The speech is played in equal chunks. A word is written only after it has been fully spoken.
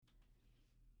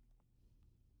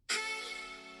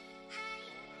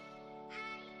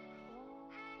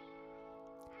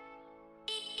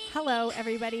Hello,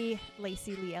 everybody.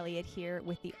 Lacey Lee Elliott here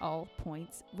with the All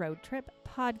Points Road Trip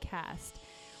podcast,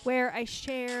 where I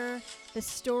share the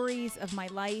stories of my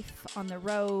life on the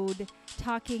road,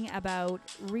 talking about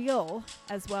real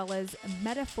as well as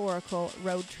metaphorical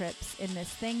road trips in this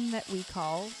thing that we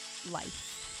call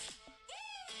life.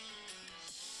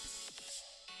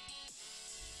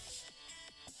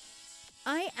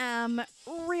 I am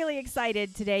really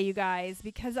excited today, you guys,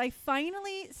 because I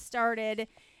finally started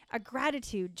a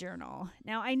gratitude journal.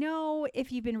 Now, I know if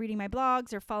you've been reading my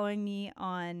blogs or following me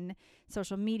on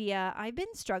social media, I've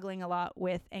been struggling a lot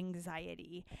with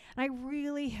anxiety. And I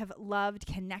really have loved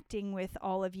connecting with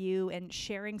all of you and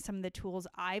sharing some of the tools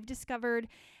I've discovered.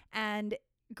 And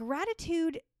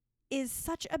gratitude is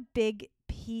such a big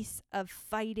piece of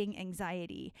fighting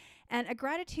anxiety. And a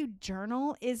gratitude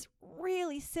journal is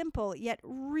really simple, yet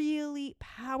really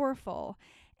powerful.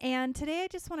 And today I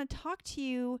just want to talk to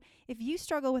you. If you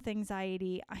struggle with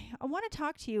anxiety, I want to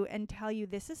talk to you and tell you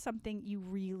this is something you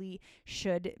really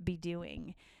should be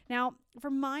doing. Now, for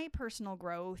my personal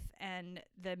growth and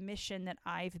the mission that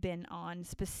I've been on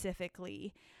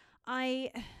specifically,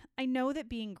 I know that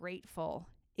being grateful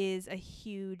is a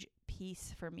huge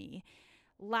piece for me.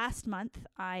 Last month,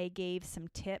 I gave some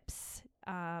tips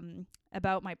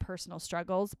about my personal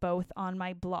struggles, both on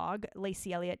my blog,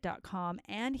 laceyelliott.com,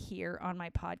 and here on my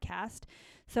podcast.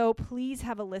 So please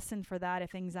have a listen for that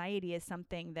if anxiety is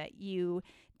something that you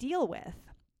deal with.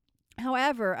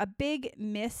 However, a big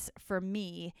miss for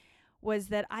me was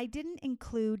that I didn't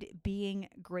include being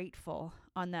grateful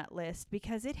on that list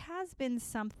because it has been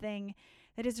something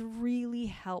that has really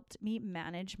helped me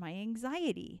manage my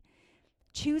anxiety.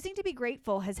 Choosing to be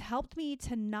grateful has helped me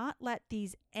to not let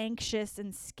these anxious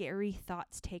and scary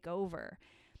thoughts take over.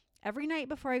 Every night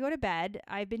before I go to bed,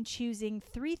 I've been choosing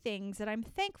 3 things that I'm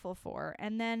thankful for,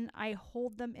 and then I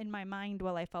hold them in my mind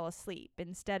while I fall asleep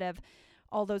instead of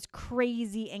all those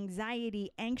crazy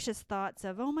anxiety, anxious thoughts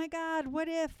of, oh my God, what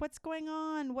if, what's going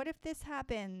on? What if this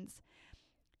happens?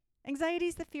 Anxiety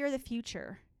is the fear of the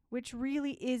future, which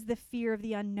really is the fear of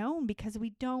the unknown because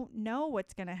we don't know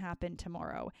what's going to happen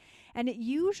tomorrow. And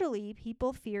usually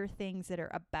people fear things that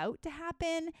are about to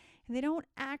happen and they don't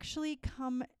actually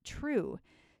come true.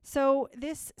 So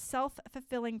this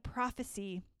self-fulfilling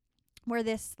prophecy where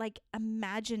this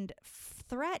imagined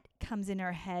threat comes in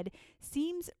our head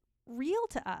seems real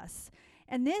to us.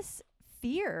 And this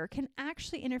fear can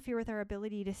actually interfere with our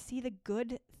ability to see the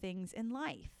good things in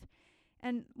life.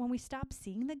 And when we stop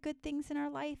seeing the good things in our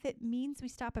life, it means we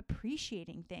stop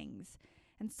appreciating things.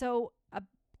 And so a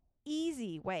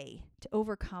easy way to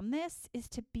overcome this is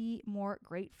to be more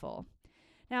grateful.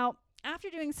 Now, after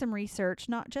doing some research,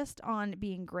 not just on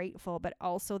being grateful, but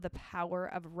also the power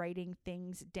of writing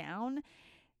things down,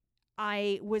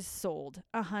 I was sold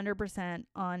 100%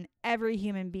 on every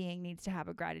human being needs to have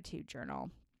a gratitude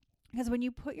journal. Because when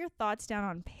you put your thoughts down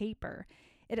on paper,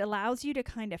 it allows you to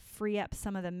kind of free up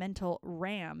some of the mental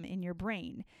RAM in your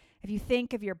brain. If you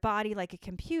think of your body like a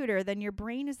computer, then your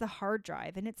brain is the hard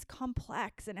drive and it's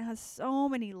complex and it has so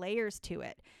many layers to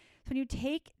it. So when you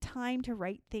take time to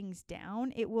write things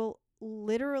down, it will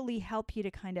literally help you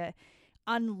to kind of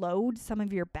unload some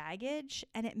of your baggage,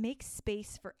 and it makes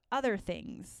space for other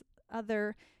things,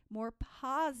 other more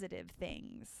positive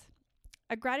things.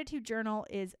 A gratitude journal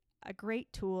is a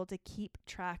great tool to keep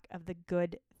track of the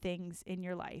good things in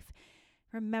your life.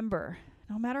 Remember,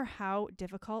 no matter how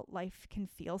difficult life can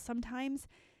feel sometimes,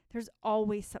 there's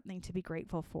always something to be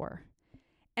grateful for.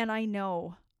 And I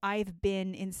know I've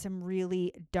been in some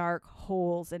really dark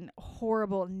holes and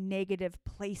horrible negative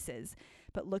places,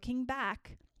 but looking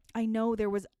back, I know there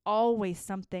was always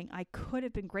something I could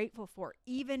have been grateful for,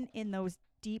 even in those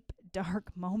deep,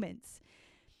 dark moments.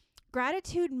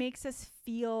 Gratitude makes us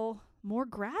feel more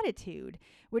gratitude,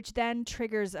 which then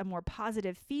triggers a more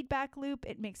positive feedback loop.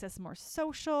 It makes us more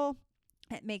social.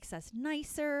 It makes us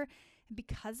nicer. And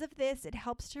because of this, it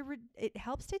helps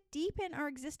to deepen our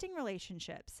existing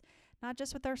relationships, not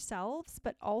just with ourselves,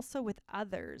 but also with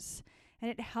others.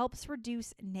 And it helps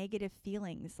reduce negative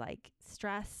feelings like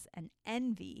stress and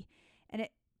envy. And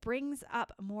it brings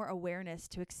up more awareness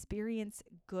to experience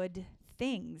good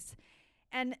things.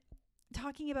 And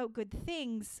talking about good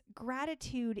things,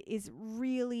 gratitude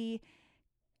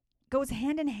goes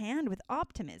hand in hand with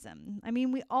optimism. I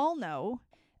mean, we all know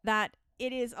that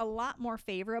it is a lot more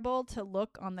favorable to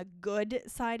look on the good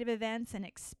side of events and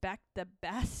expect the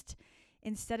best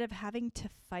instead of having to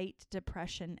fight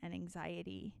depression and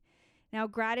anxiety. Now,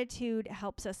 gratitude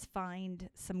helps us find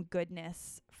some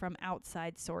goodness from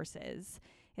outside sources.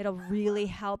 It'll really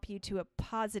help you to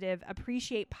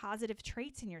appreciate positive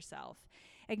traits in yourself.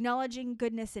 Acknowledging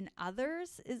goodness in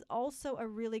others is also a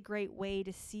really great way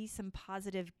to see some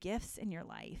positive gifts in your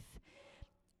life.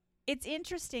 It's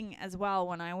interesting as well,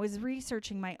 when I was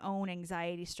researching my own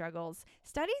anxiety struggles,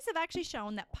 studies have actually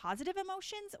shown that positive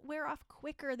emotions wear off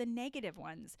quicker than negative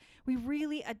ones. We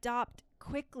really adopt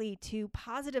quickly to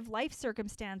positive life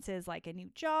circumstances like a new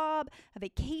job, a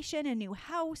vacation, a new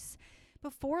house.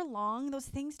 Before long, those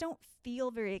things don't feel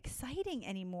very exciting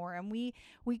anymore, and we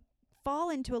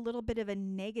fall into a little bit of a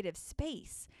negative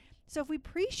space. So if we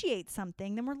appreciate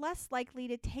something, then we're less likely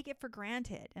to take it for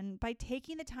granted. And by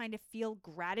taking the time to feel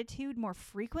gratitude more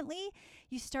frequently,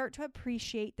 you start to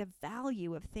appreciate the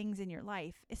value of things in your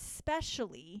life,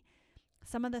 especially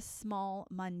some of the small,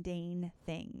 mundane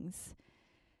things.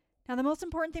 Now, the most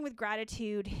important thing with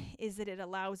gratitude is that it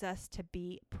allows us to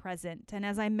be present. And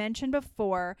as I mentioned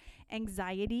before,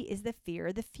 anxiety is the fear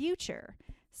of the future.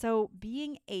 So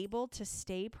being able to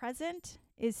stay present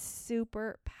is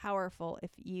super powerful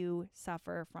if you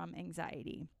suffer from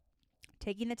anxiety.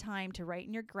 Taking the time to write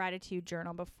in your gratitude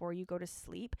journal before you go to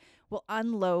sleep will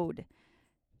unload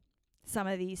some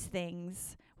of these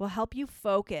things, will help you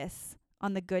focus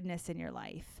on the goodness in your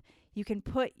life. You can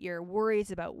put your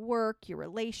worries about work, your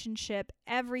relationship,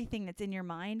 everything that's in your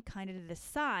mind kind of to the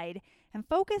side and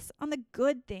focus on the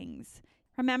good things.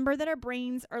 Remember that our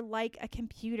brains are like a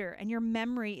computer, and your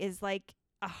memory is like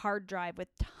a hard drive with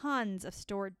tons of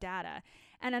stored data.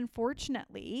 And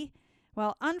unfortunately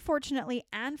and fortunately,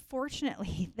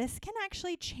 this can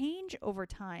actually change over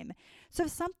time. So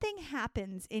if something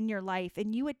happens in your life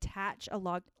and you attach a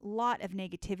lot of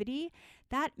negativity,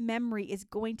 that memory is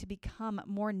going to become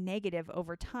more negative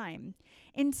over time.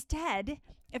 Instead,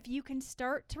 if you can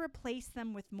start to replace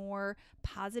them with more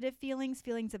positive feelings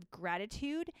of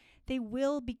gratitude, they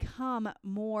will become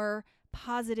more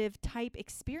positive type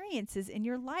experiences in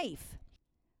your life.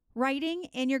 Writing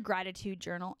in your gratitude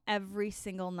journal every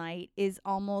single night is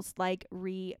almost like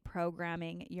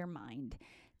reprogramming your mind.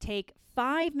 Take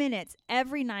 5 minutes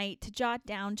every night to jot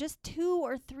down just 2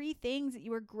 or 3 things that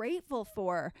you are grateful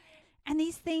for. And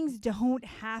these things don't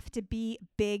have to be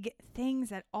big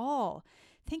things at all.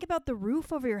 Think about the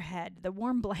roof over your head, the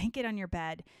warm blanket on your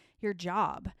bed, your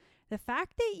job, the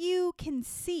fact that you can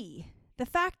see, the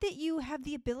fact that you have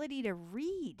the ability to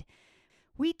read.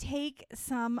 We take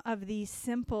some of these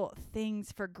simple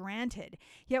things for granted,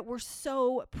 yet we're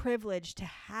so privileged to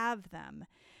have them.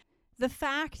 The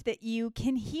fact that you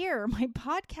can hear my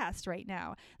podcast right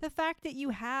now, the fact that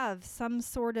you have some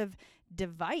sort of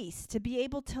device to be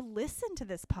able to listen to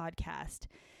this podcast.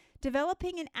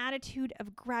 Developing an attitude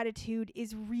of gratitude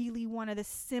is really one of the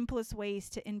simplest ways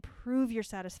to improve your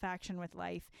satisfaction with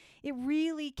life. It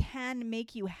really can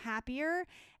make you happier,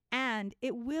 and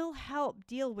it will help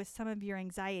deal with some of your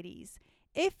anxieties.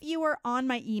 If you are on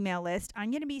my email list,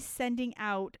 I'm going to be sending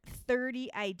out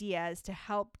 30 ideas to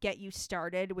help get you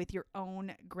started with your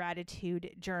own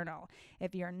gratitude journal.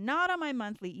 If you're not on my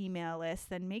monthly email list,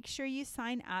 then make sure you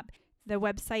sign up. The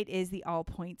website is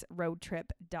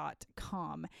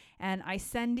theallpointsroadtrip.com. And I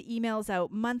send emails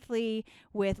out monthly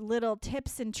with little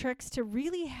tips and tricks to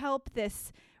really help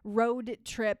this road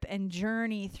trip and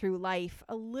journey through life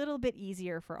a little bit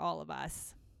easier for all of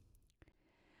us.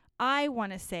 I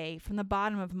want to say from the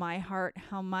bottom of my heart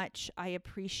how much I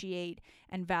appreciate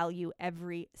and value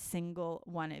every single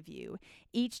one of you.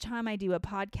 Each time I do a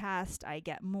podcast, I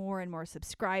get more and more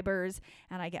subscribers,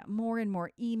 and I get more and more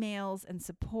emails and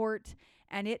support.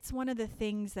 And it's one of the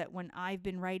things that when I've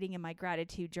been writing in my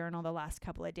gratitude journal the last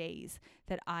couple of days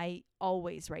that I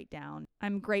always write down.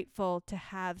 I'm grateful to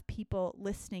have people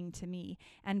listening to me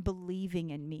and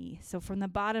believing in me. So from the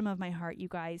bottom of my heart, you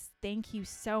guys, thank you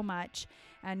so much.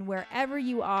 And wherever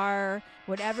you are,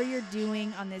 whatever you're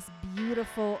doing on this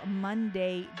beautiful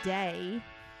Monday day,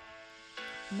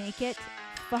 make it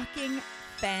fucking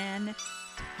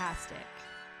fantastic.